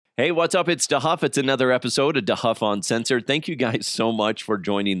Hey, what's up? It's DeHuff. It's another episode of DeHuff Uncensored. Thank you guys so much for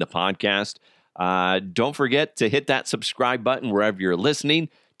joining the podcast. Don't forget to hit that subscribe button wherever you're listening.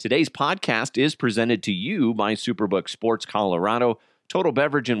 Today's podcast is presented to you by Superbook Sports Colorado, Total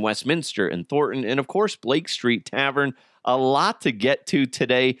Beverage in Westminster and Thornton, and of course, Blake Street Tavern. A lot to get to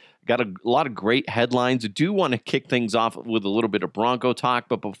today. Got a lot of great headlines. I do want to kick things off with a little bit of Bronco talk,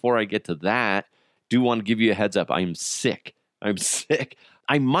 but before I get to that, do want to give you a heads up. I'm sick.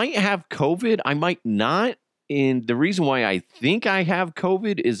 I might have COVID. I might not. And the reason why I think I have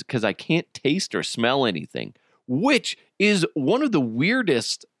COVID is because I can't taste or smell anything, which is one of the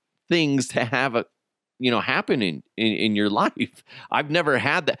weirdest things to have happen in your life. I've never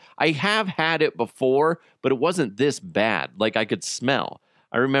had that. I have had it before, but it wasn't this bad. Like I could smell.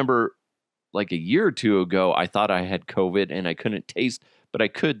 I remember like a year or two ago, I thought I had COVID and I couldn't taste, but I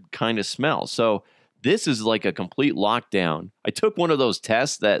could kind of smell. So this is like a complete lockdown. I took one of those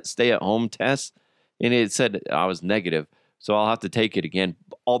tests, that stay-at-home test, and it said I was negative. So I'll have to take it again.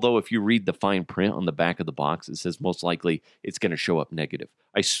 Although if you read the fine print on the back of the box, it says most likely it's going to show up negative.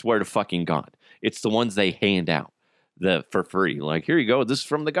 I swear to fucking God. It's the ones they hand out for free. Like, here you go. This is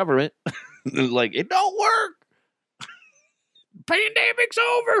from the government. Like, it don't work. Pandemic's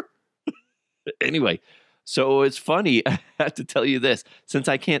over. Anyway, so it's funny. I have to tell you this. Since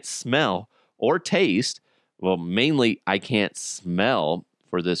I can't smell or taste, well, mainly I can't smell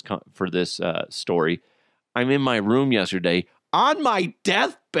for this story. I'm in my room yesterday on my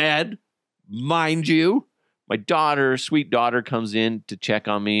deathbed, mind you. My daughter, sweet daughter, comes in to check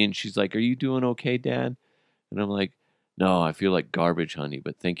on me, and she's like, "Are you doing okay, Dad?" And I'm like, "No, I feel like garbage, honey,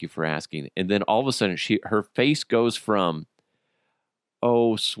 but thank you for asking." And then all of a sudden, her face goes from,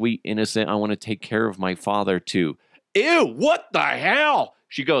 "Oh, sweet innocent, I want to take care of my father," to, "Ew, what the hell?"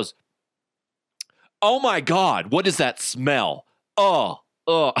 She goes, "Oh my God, what is that smell? Oh."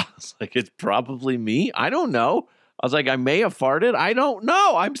 I was like, "It's probably me. I don't know." I was like, "I may have farted. I don't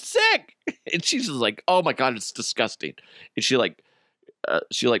know. I'm sick." And she's just like, "Oh my God, it's disgusting." And she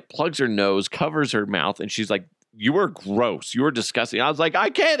plugs her nose, covers her mouth, and she's like, "You were gross. You were disgusting." I was like, "I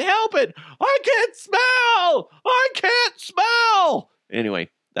can't help it. I can't smell. I can't smell." Anyway,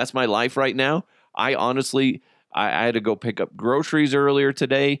 that's my life right now. I honestly, I had to go pick up groceries earlier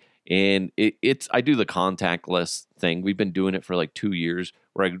today. And I do the contactless thing. We've been doing it for like 2 years,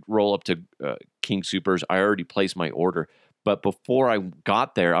 where I roll up to King Soopers. I already placed my order. But before I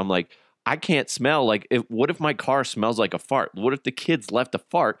got there, I'm like, I can't smell. Like, what if my car smells like a fart? What if the kids left a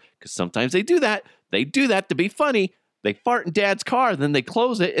fart? Because sometimes they do that. They do that to be funny. They fart in Dad's car, then they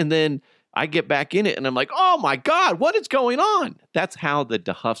close it, and then I get back in it, and I'm like, oh my God, what is going on? That's how the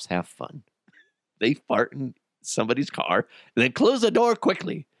DeHuffs have fun. They fart in somebody's car, and then close the door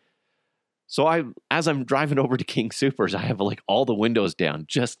quickly. So as I'm driving over to King Soopers, I have like all the windows down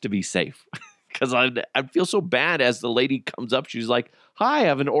just to be safe. Because I feel so bad as the lady comes up. She's like, "Hi, I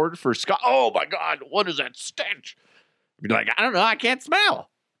have an order for Scott." Oh my God, what is that stench? I'd be like, "I don't know, I can't smell."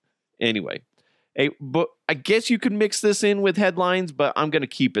 Anyway, but I guess you could mix this in with headlines, but I'm going to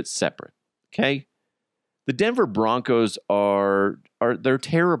keep it separate. Okay? The Denver Broncos they're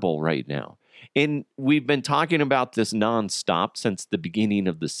terrible right now. And we've been talking about this nonstop since the beginning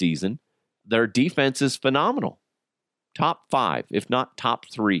of the season. Their defense is phenomenal. Top 5, if not top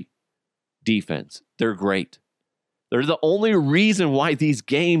 3 defense. They're great. They're the only reason why these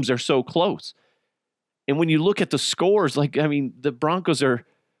games are so close. And when you look at the scores, the Broncos they're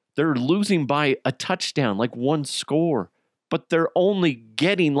losing by a touchdown, like one score, but they're only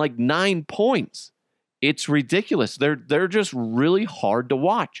getting like 9 points. It's ridiculous. They're just really hard to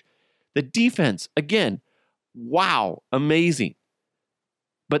watch. The defense, again, wow, amazing.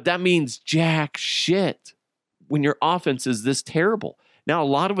 But that means jack shit when your offense is this terrible. Now, a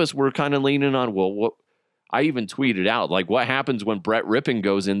lot of us were kind of leaning on, what I even tweeted out, like, what happens when Brett Rippon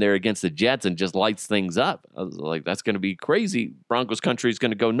goes in there against the Jets and just lights things up? I was like, that's going to be crazy. Broncos country is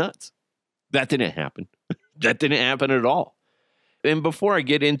going to go nuts. That didn't happen. That didn't happen at all. And before I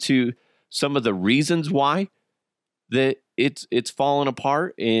get into some of the reasons why that it's fallen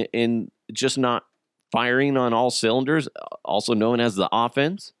apart and just not firing on all cylinders, also known as the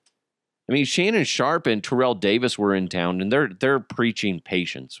offense. I mean, Shannon Sharp and Terrell Davis were in town, and they're preaching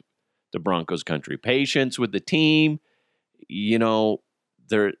patience, the Broncos country. Patience with the team. You know,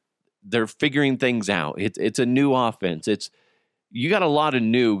 they're figuring things out. It's a new offense. You got a lot of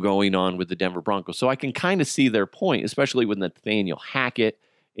new going on with the Denver Broncos. So I can kind of see their point, especially with Nathaniel Hackett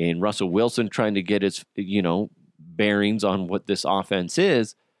and Russell Wilson trying to get his, bearings on what this offense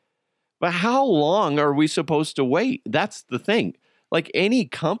is. But how long are we supposed to wait? That's the thing. Like any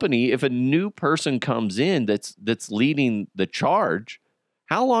company, if a new person comes in that's leading the charge,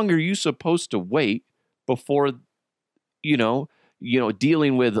 How long are you supposed to wait before,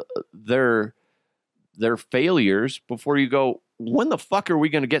 dealing with their failures before you go, when the fuck are we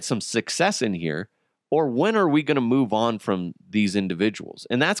going to get some success in here? Or when are we going to move on from these individuals?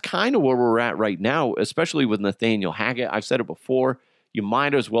 And that's kind of where we're at right now, especially with Nathaniel Hackett. I've said it before. You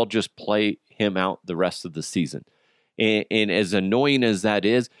might as well just play him out the rest of the season. And as annoying as that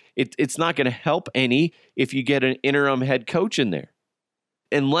is, it's not going to help any if you get an interim head coach in there.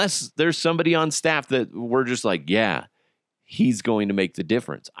 Unless there's somebody on staff that we're just like, yeah, he's going to make the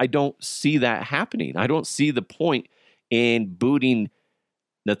difference. I don't see that happening. I don't see the point in booting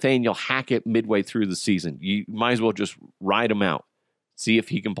Nathaniel Hackett midway through the season. You might as well just ride him out, see if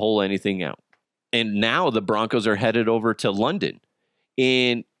he can pull anything out. And now the Broncos are headed over to London.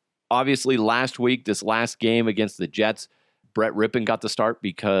 And obviously last week, this last game against the Jets, Brett Rippon got the start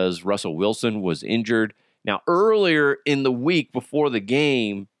because Russell Wilson was injured. Now, earlier in the week before the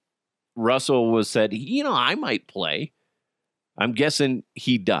game, Russell was said, I might play. I'm guessing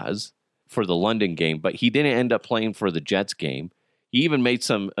he does for the London game, but he didn't end up playing for the Jets game. He even made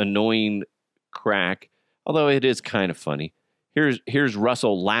some annoying crack, although it is kind of funny. Here's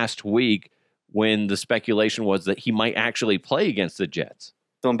Russell last week when the speculation was that he might actually play against the Jets.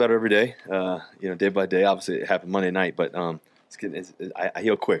 Feeling better every day, day by day. Obviously, it happened Monday night, but I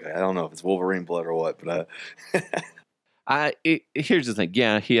heal quick. I don't know if it's Wolverine blood or what, but here's the thing.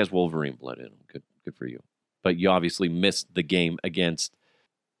 Yeah, he has Wolverine blood in him. Good for you. But you obviously missed the game against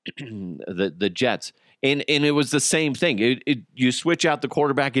the Jets. And it was the same thing. You switch out the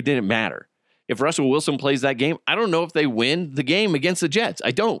quarterback, it didn't matter. If Russell Wilson plays that game, I don't know if they win the game against the Jets.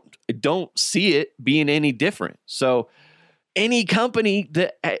 I don't see it being any different. So any company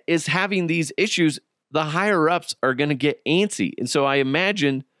that is having these issues, the higher-ups are going to get antsy. And so I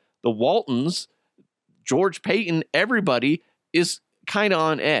imagine the Waltons, George Payton, everybody is kind of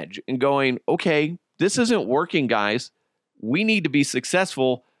on edge and going, okay, this isn't working, guys. We need to be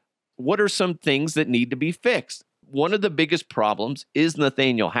successful. What are some things that need to be fixed? One of the biggest problems is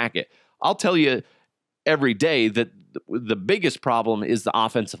Nathaniel Hackett. I'll tell you every day that the biggest problem is the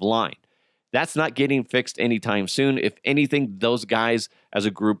offensive line. That's not getting fixed anytime soon. If anything, those guys as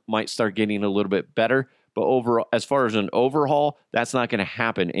a group might start getting a little bit better. But overall, as far as an overhaul, that's not going to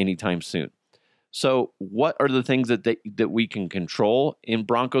happen anytime soon. So what are the things that we can control in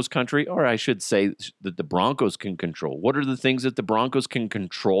Broncos country? Or I should say that the Broncos can control. What are the things that the Broncos can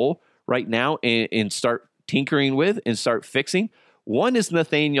control right now and start tinkering with and start fixing? One is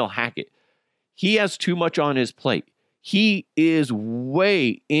Nathaniel Hackett. He has too much on his plate. He is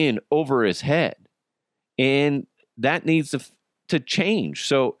way in over his head. And that needs to change.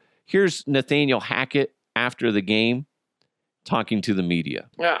 So here's Nathaniel Hackett after the game talking to the media.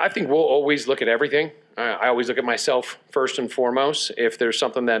 Yeah, I think we'll always look at everything. I always look at myself first and foremost. If there's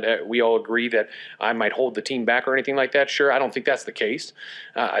something that we all agree that I might hold the team back or anything like that, sure, I don't think that's the case.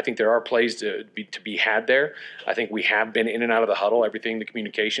 I think there are plays to be had there. I think we have been in and out of the huddle. Everything, the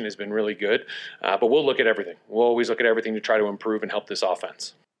communication has been really good. But we'll look at everything. We'll always look at everything to try to improve and help this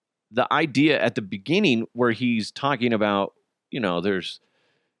offense. The idea at the beginning where he's talking about, is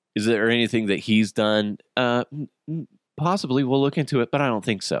there anything that he's done? Possibly, we'll look into it, but I don't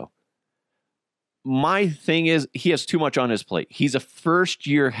think so. My thing is, he has too much on his plate. He's a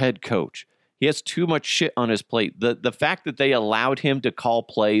first-year head coach. He has too much shit on his plate. The fact that they allowed him to call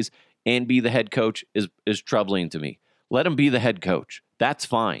plays and be the head coach is troubling to me. Let him be the head coach. That's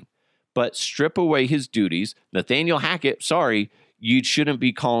fine. But strip away his duties. Nathaniel Hackett, sorry, you shouldn't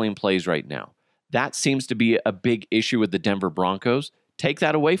be calling plays right now. That seems to be a big issue with the Denver Broncos. Take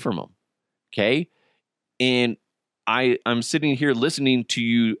that away from him, okay? And I'm sitting here listening to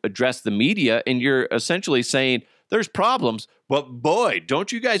you address the media, and you're essentially saying there's problems. But boy,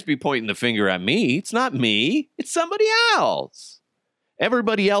 don't you guys be pointing the finger at me. It's not me. It's somebody else.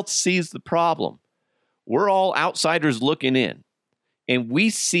 Everybody else sees the problem. We're all outsiders looking in, and we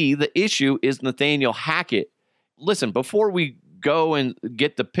see the issue is Nathaniel Hackett. Listen, before we go and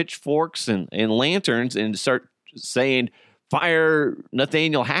get the pitchforks and lanterns and start saying fire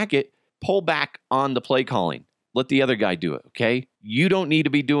Nathaniel Hackett, pull back on the play calling. Let the other guy do it, okay? You don't need to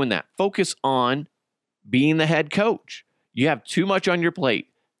be doing that. Focus on being the head coach. You have too much on your plate.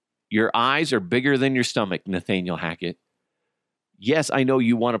 Your eyes are bigger than your stomach, Nathaniel Hackett. Yes, I know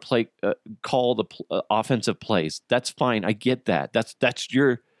you want to call the offensive plays. That's fine. I get that. That's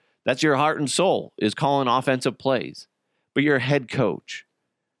your heart and soul is calling offensive plays. But you're a head coach.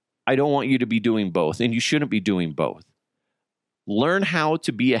 I don't want you to be doing both, and you shouldn't be doing both. Learn how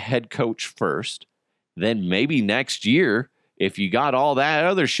to be a head coach first. Then maybe next year, if you got all that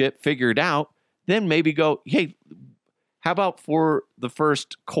other shit figured out, then maybe go, hey, How about for the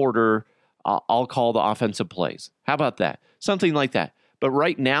first quarter, I'll call the offensive plays? How about that? Something like that. But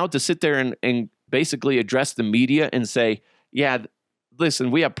right now, to sit there and basically address the media and say, yeah, listen,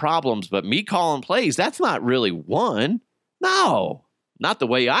 we have problems, but me calling plays, that's not really one. No, not the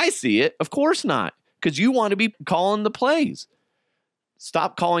way I see it. Of course not, because you want to be calling the plays.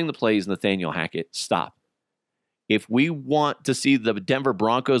 Stop calling the plays, Nathaniel Hackett. Stop. If we want to see the Denver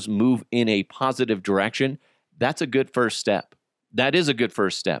Broncos move in a positive direction, that's a good first step. That is a good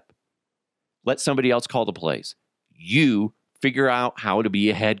first step. Let somebody else call the plays. You figure out how to be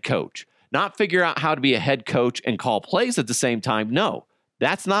a head coach. Not figure out how to be a head coach and call plays at the same time. No,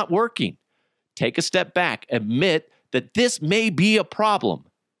 that's not working. Take a step back. Admit that this may be a problem.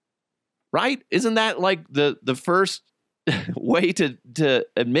 Right? Isn't that like the first way to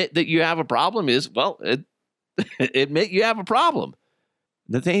admit that you have a problem is, well, admit you have a problem.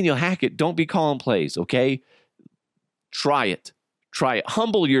 Nathaniel Hackett, don't be calling plays, okay? Try it. Try it.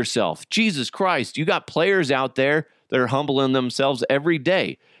 Humble yourself. Jesus Christ, you got players out there that are humbling themselves every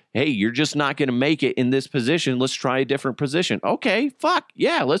day. Hey, you're just not going to make it in this position. Let's try a different position. Okay, fuck.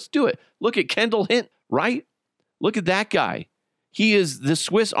 Yeah, let's do it. Look at Kendall Hint, right? Look at that guy. He is the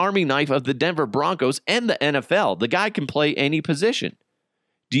Swiss Army knife of the Denver Broncos and the NFL. The guy can play any position.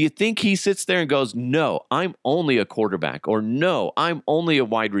 Do you think he sits there and goes, no, I'm only a quarterback, or no, I'm only a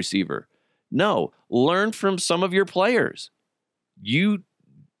wide receiver? No, learn from some of your players. You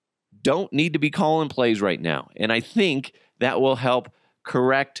don't need to be calling plays right now. And I think that will help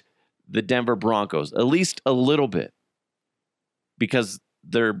correct the Denver Broncos, at least a little bit, because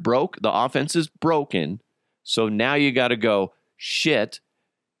they're broke. The offense is broken. So now you got to go, shit,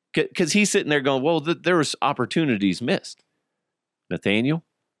 because he's sitting there going, well, there was opportunities missed. Nathaniel,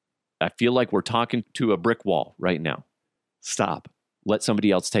 I feel like we're talking to a brick wall right now. Stop. Let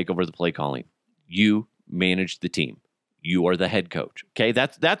somebody else take over the play calling. You manage the team. You are the head coach. Okay,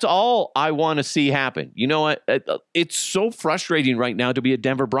 that's all I want to see happen. You know what? It's so frustrating right now to be a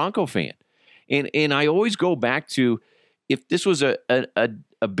Denver Bronco fan. And I always go back to, if this was a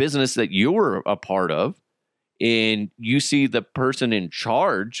business that you were a part of, and you see the person in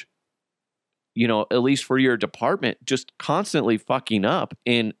charge, you know, at least for your department, just constantly fucking up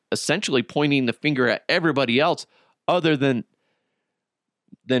and essentially pointing the finger at everybody else other than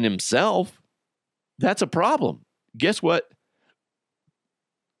himself, that's a problem. Guess what?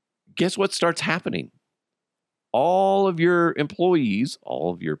 Guess what starts happening? All of your employees,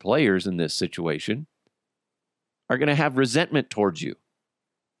 all of your players in this situation are going to have resentment towards you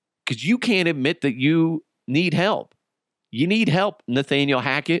because you can't admit that you need help. You need help, Nathaniel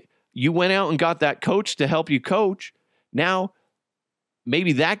Hackett. You went out and got that coach to help you coach. Now,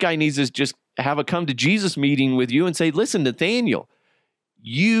 maybe that guy needs to just have a come to Jesus meeting with you and say, listen, Nathaniel,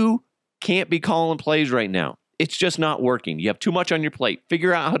 you can't be calling plays right now. It's just not working. You have too much on your plate.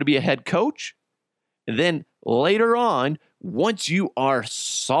 Figure out how to be a head coach. And then later on, once you are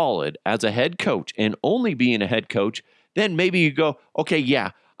solid as a head coach and only being a head coach, then maybe you go, okay,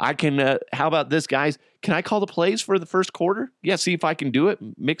 yeah, I can, how about this, guys? Can I call the plays for the first quarter? Yeah, see if I can do it,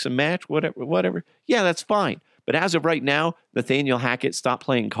 mix and match, whatever. Yeah, that's fine. But as of right now, Nathaniel Hackett, stop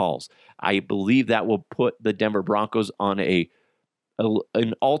playing calls. I believe that will put the Denver Broncos on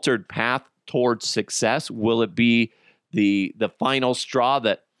an altered path towards success. Will it be the final straw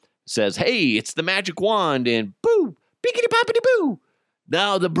that says, hey, it's the magic wand and boo, biggity poppity boo,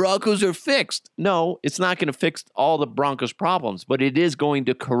 now the Broncos are fixed? No, it's not going to fix all the Broncos' problems, but it is going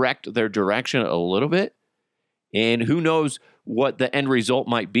to correct their direction a little bit. And who knows what the end result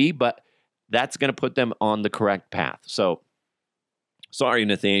might be, but that's going to put them on the correct path. So, sorry,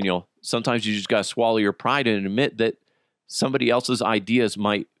 Nathaniel. Sometimes you just got to swallow your pride and admit that somebody else's ideas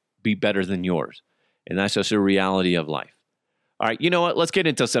might be better than yours. And that's just a reality of life. All right, you know what? Let's get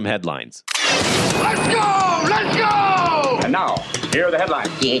into some headlines. Let's go! Let's go! And now, here are the headlines.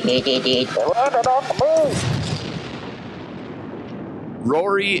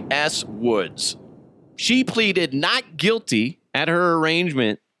 Rory S. Woods. She pleaded not guilty at her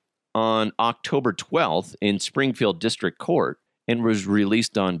arraignment on October 12th in Springfield District Court and was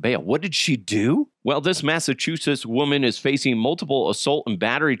released on bail. What did she do? Well, this Massachusetts woman is facing multiple assault and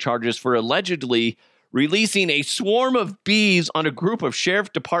battery charges for allegedly releasing a swarm of bees on a group of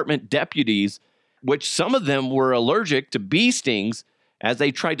sheriff department deputies, which some of them were allergic to bee stings, as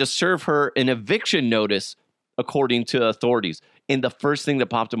they tried to serve her an eviction notice, according to authorities. And the first thing that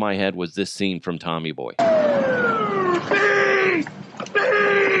popped in my head was this scene from Tommy Boy. Bees!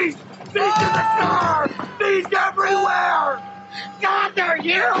 Bees! Bees in the car! Bees everywhere! God, they're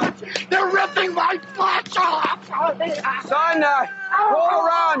huge! They're ripping my flesh off! Son, roll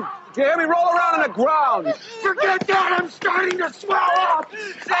around! you hear me? Roll around on the ground. Forget that! I'm starting to swell up!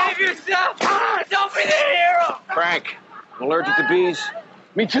 Save yourself! Don't be the hero! Frank, I'm allergic to bees.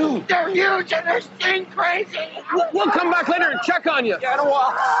 Me too. They're huge and they sting crazy! We'll come back later and check on you. Get a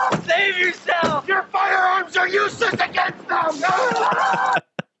walk! Save yourself! Your firearms are useless against them!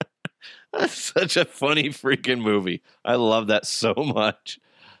 That's such a funny freaking movie. I love that so much.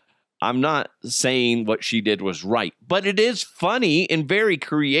 I'm not saying what she did was right, but it is funny and very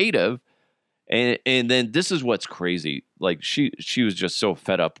creative. And then this is what's crazy. Like she was just so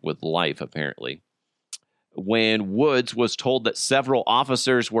fed up with life, apparently. When Woods was told that several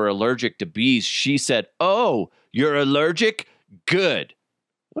officers were allergic to bees, she said, "Oh, you're allergic? Good."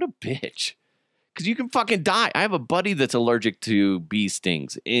 What a bitch. Because you can fucking die. I have a buddy that's allergic to bee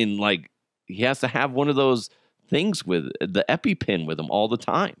stings. And like, he has to have one of those things with the EpiPen with him all the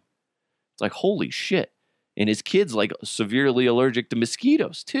time. It's like, holy shit. And his kid's like severely allergic to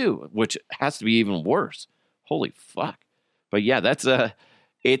mosquitoes too, which has to be even worse. Holy fuck. But yeah,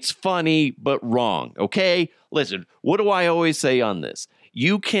 it's funny, but wrong. Okay. Listen, what do I always say on this?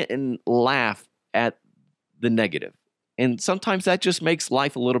 You can laugh at the negative. And sometimes that just makes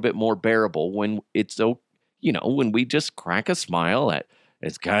life a little bit more bearable when it's so, when we just crack a smile at,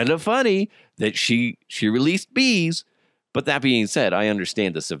 it's kind of funny that she released bees. But that being said, I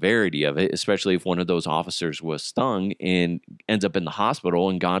understand the severity of it, especially if one of those officers was stung and ends up in the hospital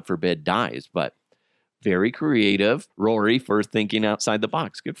and God forbid dies. But very creative, Rory, for thinking outside the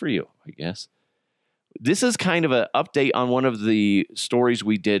box. Good for you, I guess. This is kind of an update on one of the stories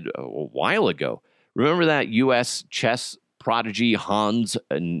we did a while ago. Remember that U.S. chess prodigy Hans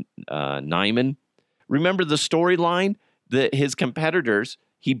Niemann? Remember the storyline that his competitors,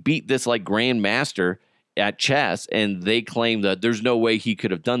 he beat this like grandmaster at chess, and they claim that there's no way he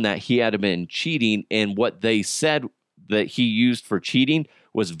could have done that. He had been cheating, and what they said that he used for cheating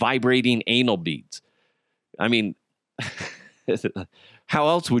was vibrating anal beads. I mean, how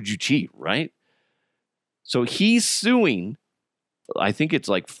else would you cheat, right? So he's suing, I think it's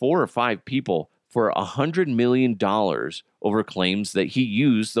like 4 or 5 people for $100 million over claims that he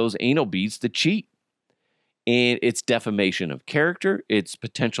used those anal beads to cheat. And it's defamation of character. It's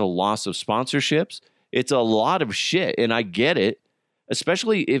potential loss of sponsorships. It's a lot of shit, and I get it,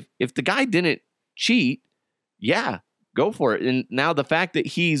 especially if the guy didn't cheat, yeah, go for it. And now the fact that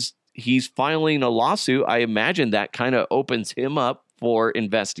he's filing a lawsuit, I imagine that kind of opens him up for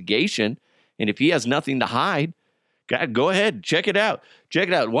investigation. And if he has nothing to hide, God, go ahead, check it out. Check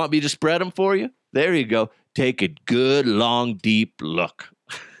it out. Want me to spread them for you? There you go. Take a good, long, deep look.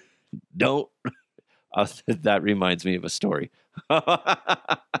 Don't. That reminds me of a story.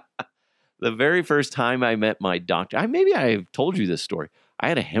 The very first time I met my doctor, maybe I've told you this story. I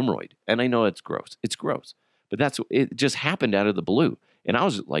had a hemorrhoid, and I know it's gross. It's gross, but it just happened out of the blue. And I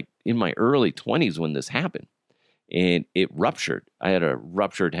was like in my early 20s when this happened, and it ruptured. I had a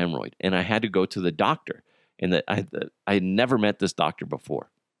ruptured hemorrhoid, and I had to go to the doctor. And I had never met this doctor before.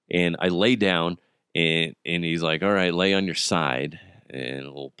 And I lay down, and he's like, "All right, lay on your side,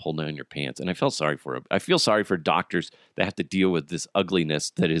 and we'll pull down your pants." And I felt sorry for him. I feel sorry for doctors that have to deal with this ugliness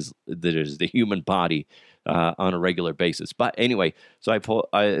that is the human body on a regular basis. But anyway, so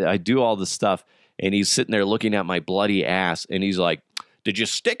I do all this stuff, and he's sitting there looking at my bloody ass, and he's like, "Did you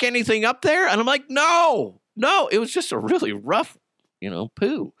stick anything up there?" And I'm like, No, it was just a really rough,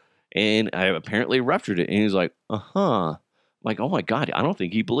 poo. And I apparently ruptured it. And he's like, I'm like, oh my God, I don't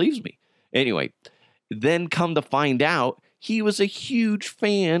think he believes me. Anyway, then come to find out, he was a huge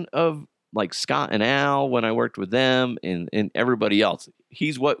fan of like Scott and Al when I worked with them and everybody else.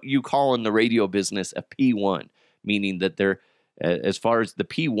 He's what you call in the radio business a P1, meaning that they're, as far as the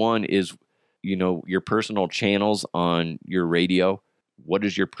P1 is, your personal channels on your radio, what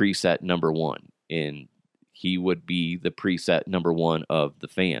is your preset number 1? And he would be the preset number 1 of the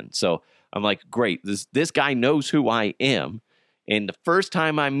fan. So I'm like, great, this guy knows who I am. And the first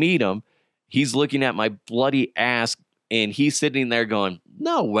time I meet him, he's looking at my bloody ass, and he's sitting there going,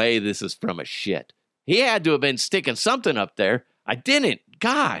 no way this is from a shit. He had to have been sticking something up there. I didn't.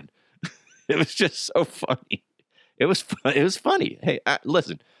 God. It was just so funny. It was funny. Hey,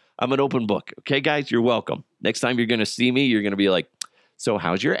 listen, I'm an open book. Okay, guys, you're welcome. Next time you're going to see me, you're going to be like, so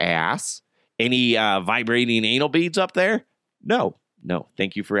how's your ass? Any vibrating anal beads up there? No.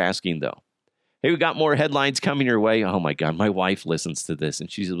 Thank you for asking, though. Hey, we got more headlines coming your way. Oh, my God. My wife listens to this,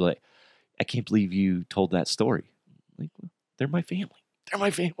 and she's like, I can't believe you told that story. I'm like, well, they're my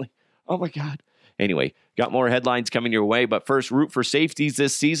family. Oh, my God. Anyway, got more headlines coming your way, but first, root for safeties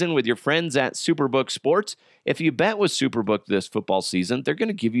this season with your friends at Superbook Sports. If you bet with Superbook this football season, they're going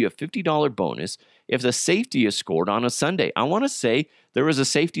to give you a $50 bonus if the safety is scored on a Sunday. I want to say there was a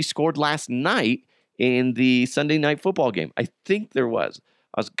safety scored last night in the Sunday night football game. I think there was.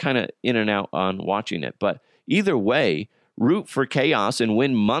 I was kind of in and out on watching it, but either way, root for chaos and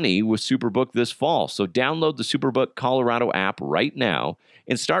win money with Superbook this fall. So download the Superbook Colorado app right now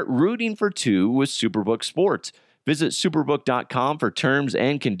and start rooting for two with Superbook Sports. Visit superbook.com for terms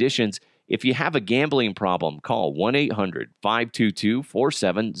and conditions. If you have a gambling problem, call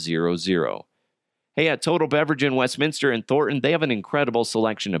 1-800-522-4700. Hey, at Total Beverage in Westminster and Thornton, they have an incredible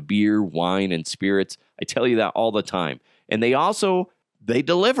selection of beer, wine, and spirits. I tell you that all the time. And they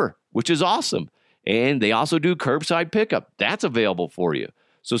deliver, which is awesome. And they also do curbside pickup. That's available for you.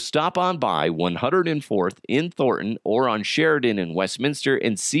 So stop on by 104th in Thornton or on Sheridan in Westminster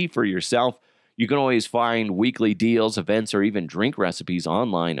and see for yourself. You can always find weekly deals, events, or even drink recipes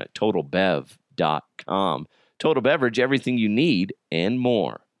online at totalbev.com. Total Beverage, everything you need and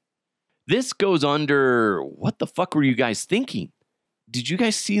more. This goes under, what the fuck were you guys thinking? Did you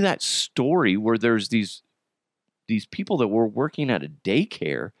guys see that story where there's these people that were working at a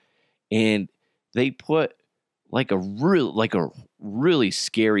daycare and they put like a really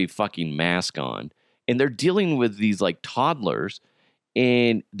scary fucking mask on, and they're dealing with these like toddlers,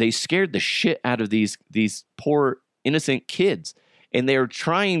 and they scared the shit out of these poor innocent kids, and they're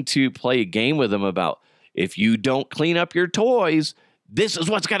trying to play a game with them about, if you don't clean up your toys, this is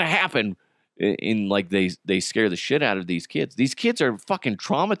what's gonna happen. In like they scare the shit out of these kids. These kids are fucking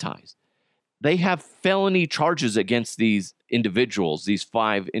traumatized. They have felony charges against these individuals, these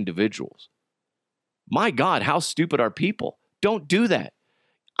 5 individuals. My God, how stupid are people? Don't do that.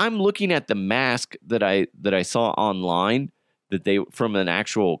 I'm looking at the mask that I saw online, that they, from an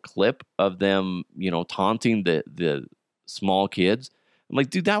actual clip of them, taunting the small kids. I'm like,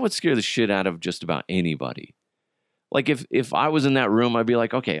 dude, that would scare the shit out of just about anybody. Like if I was in that room, I'd be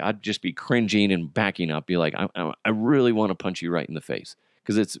like, okay, I'd just be cringing and backing up, be like, I really want to punch you right in the face,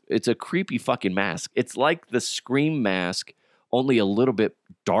 because it's a creepy fucking mask. It's like the Scream mask, only a little bit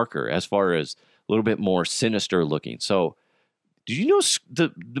darker, as far as a little bit more sinister looking. So, did you know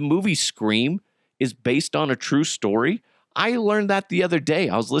the movie Scream is based on a true story? I learned that the other day.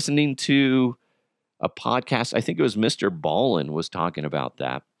 I was listening to a podcast. I think it was Mr. Ballin was talking about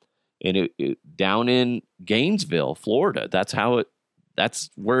that. And it down in Gainesville, Florida. That's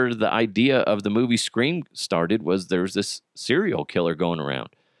where the idea of the movie Scream started, was there's this serial killer going around.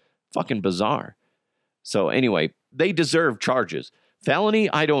 Fucking bizarre. So anyway, they deserve charges. Felony,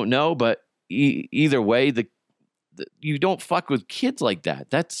 I don't know, but either way, you don't fuck with kids like that.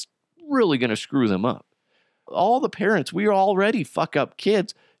 That's really going to screw them up. All the parents, we already fuck up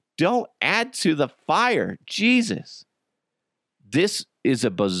kids. Don't add to the fire. Jesus. This is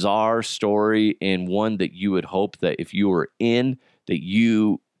a bizarre story, and one that you would hope that if you were in, that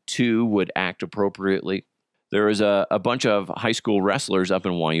you too would act appropriately. There is a bunch of high school wrestlers up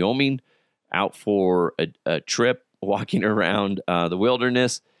in Wyoming out for a trip, walking around the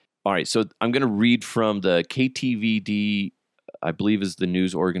wilderness. All right, so I'm going to read from the KTVD, I believe is the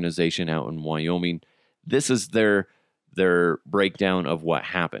news organization out in Wyoming. This is their breakdown of what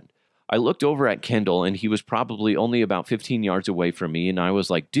happened. I looked over at Kendall, and he was probably only about 15 yards away from me, and I was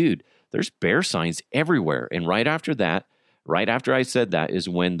like, dude, there's bear signs everywhere. And right after I said that, is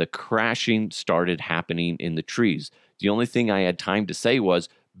when the crashing started happening in the trees. The only thing I had time to say was,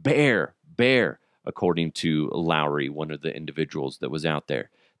 bear, according to Lowry, one of the individuals that was out there.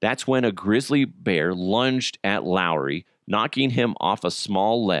 That's when a grizzly bear lunged at Lowry, knocking him off a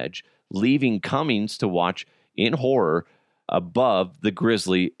small ledge, leaving Cummings to watch in horror above the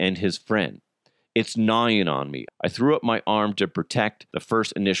grizzly and his friend. It's gnawing on me. I threw up my arm to protect the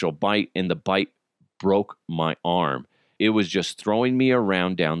first initial bite, and the bite broke my arm. It was just throwing me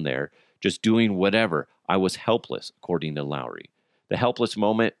around down there, just doing whatever. I was helpless, according to Lowry. The helpless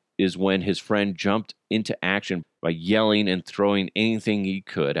moment is when his friend jumped into action by yelling and throwing anything he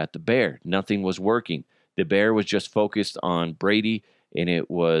could at the bear. Nothing was working. The bear was just focused on Brady, and it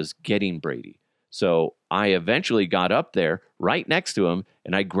was getting Brady. So I eventually got up there right next to him,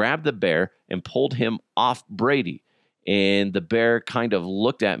 and I grabbed the bear and pulled him off Brady. And the bear kind of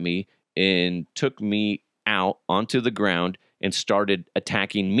looked at me and took me out onto the ground and started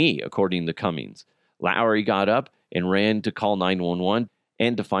attacking me, according to Cummings. Lowry got up and ran to call 911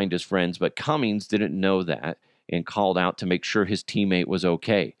 and to find his friends, but Cummings didn't know that and called out to make sure his teammate was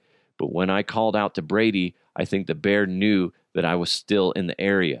okay. But when I called out to Brady, I think the bear knew that I was still in the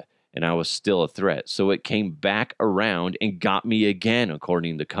area and I was still a threat. So it came back around and got me again,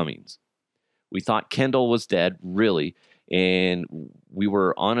 according to Cummings. We thought Kendall was dead, really, and we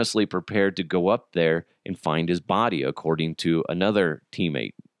were honestly prepared to go up there and find his body, according to another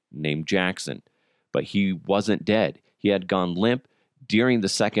teammate named Jackson. But he wasn't dead. He had gone limp during the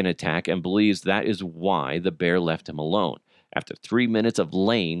second attack and believes that is why the bear left him alone. After 3 minutes of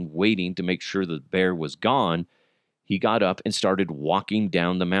laying, waiting to make sure the bear was gone, he got up and started walking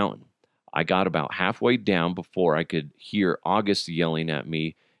down the mountain. I got about halfway down before I could hear August yelling at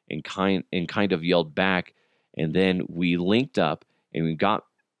me and kind of yelled back. And then we linked up and we got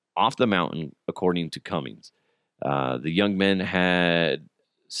off the mountain, according to Cummings. The young men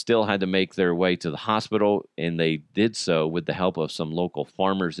still had to make their way to the hospital, and they did so with the help of some local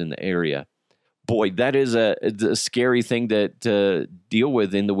farmers in the area. Boy, that is a scary thing to deal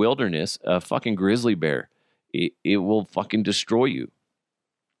with in the wilderness. A fucking grizzly bear. It will fucking destroy you.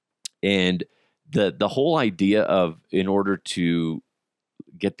 And the whole idea of, in order to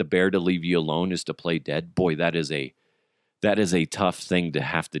get the bear to leave you alone, is to play dead. Boy, that is a tough thing to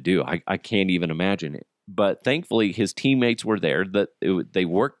have to do. I can't even imagine it. But thankfully, his teammates were there. They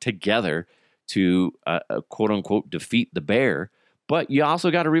worked together to quote unquote defeat the bear. But you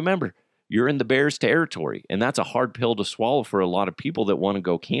also got to remember, you're in the bear's territory, and that's a hard pill to swallow for a lot of people that want to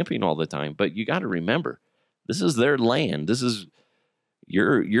go camping all the time. But you got to remember, this is their land.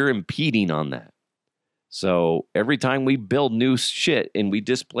 You're impeding on that. So every time we build new shit and we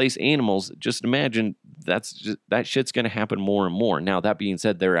displace animals, just imagine that shit's going to happen more and more. Now, that being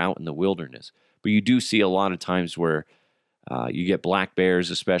said, they're out in the wilderness. But you do see a lot of times where you get black bears,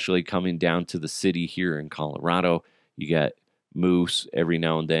 especially coming down to the city here in Colorado. You get moose every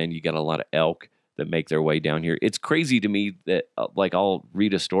now and then. You got a lot of elk that make their way down here. It's crazy to me that, like, I'll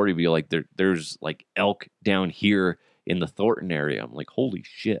read a story, be like, there's like elk down here in the Thornton area. I'm like, holy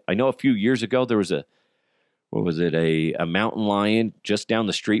shit. I know a few years ago there was a mountain lion just down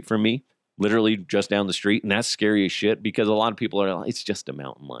the street from me, literally just down the street. And that's scary as shit, because a lot of people are like, it's just a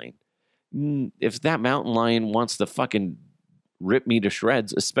mountain lion. If that mountain lion wants to fucking rip me to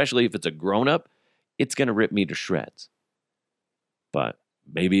shreds, especially if it's a grown-up, it's going to rip me to shreds. But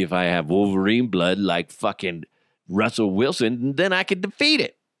maybe if I have Wolverine blood like fucking Russell Wilson, then I could defeat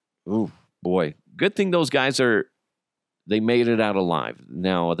it. Ooh, boy. Good thing those guys they made it out alive.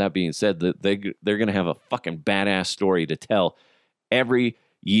 Now, that being said, they're going to have a fucking badass story to tell every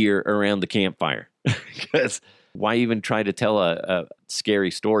year around the campfire. Because why even try to tell a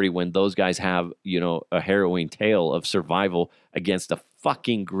scary story when those guys have, a harrowing tale of survival against a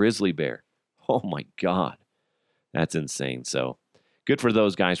fucking grizzly bear? Oh my God. That's insane. So good for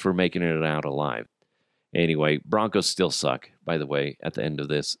those guys for making it out alive. Anyway, Broncos still suck, by the way, at the end of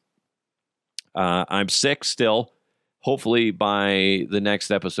this. I'm sick still. Hopefully by the next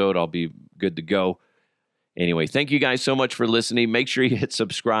episode, I'll be good to go. Anyway, thank you guys so much for listening. Make sure you hit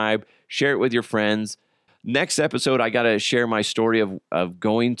subscribe, share it with your friends. Next episode, I got to share my story of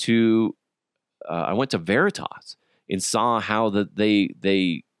going to, I went to Veritas and saw how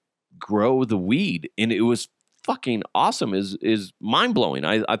they grow the weed. And it was fucking awesome, is mind-blowing.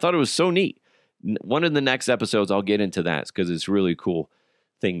 I thought it was so neat. One of the next episodes, I'll get into that because it's a really cool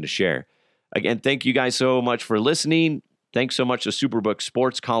thing to share. Again, thank you guys so much for listening. Thanks so much to Superbook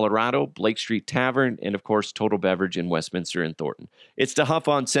Sports Colorado, Blake Street Tavern, and of course, Total Beverage in Westminster and Thornton. It's the Huff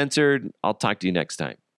Uncensored. I'll talk to you next time.